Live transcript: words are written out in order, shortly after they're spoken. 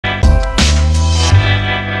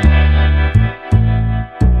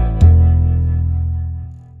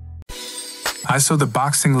I saw the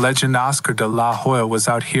boxing legend Oscar de la Hoya was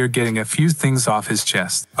out here getting a few things off his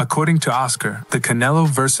chest. According to Oscar, the Canelo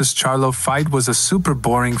vs. Charlo fight was a super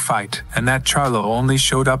boring fight, and that Charlo only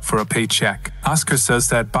showed up for a paycheck. Oscar says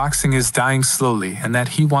that boxing is dying slowly and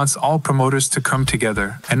that he wants all promoters to come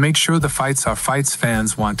together and make sure the fights are fights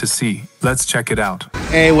fans want to see. Let's check it out.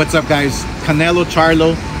 Hey, what's up guys? Canelo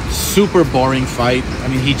Charlo, super boring fight. I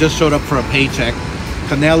mean, he just showed up for a paycheck.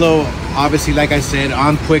 Canelo, obviously, like I said,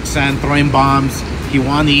 on quicksand, throwing bombs. He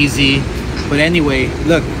won easy. But anyway,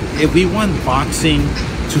 look, if we want boxing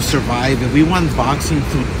to survive, if we want boxing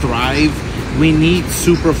to thrive, we need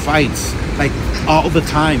super fights, like all the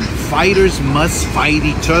time. Fighters must fight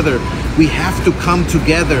each other. We have to come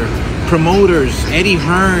together. Promoters, Eddie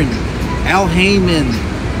Hearn, Al Heyman,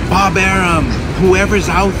 Bob Arum, whoever's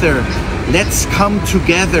out there, let's come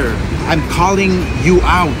together. I'm calling you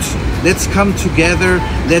out. Let's come together.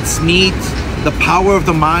 Let's meet the power of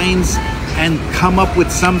the minds and come up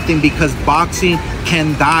with something, because boxing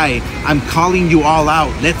can die. I'm calling you all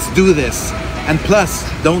out. Let's do this. And plus,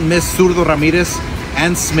 don't miss Zurdo Ramirez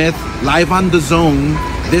and Smith live on the Zone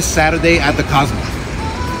this Saturday at the Cosmo.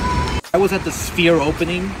 I was at the Sphere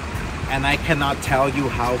opening, and I cannot tell you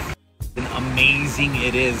how amazing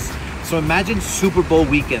it is. So imagine Super Bowl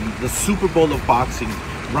weekend, the Super Bowl of boxing.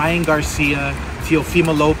 Ryan Garcia,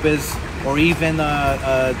 Teofimo Lopez, or even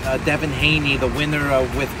Devin Haney, the winner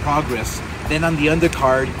with Progress. Then on the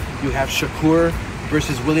undercard, you have Shakur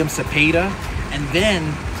versus William Cepeda. And then,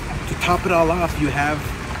 to top it all off, you have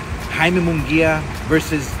Jaime Munguia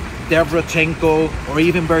versus Devrochenko, or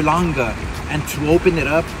even Berlanga. And to open it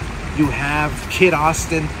up, you have Kid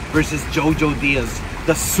Austin versus Jojo Diaz.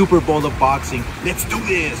 The Super Bowl of boxing. Let's do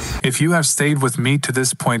this! If you have stayed with me to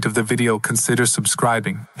this point of the video, consider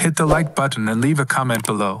subscribing. Hit the like button and leave a comment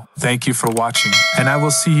below. Thank you for watching, and I will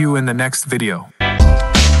see you in the next video.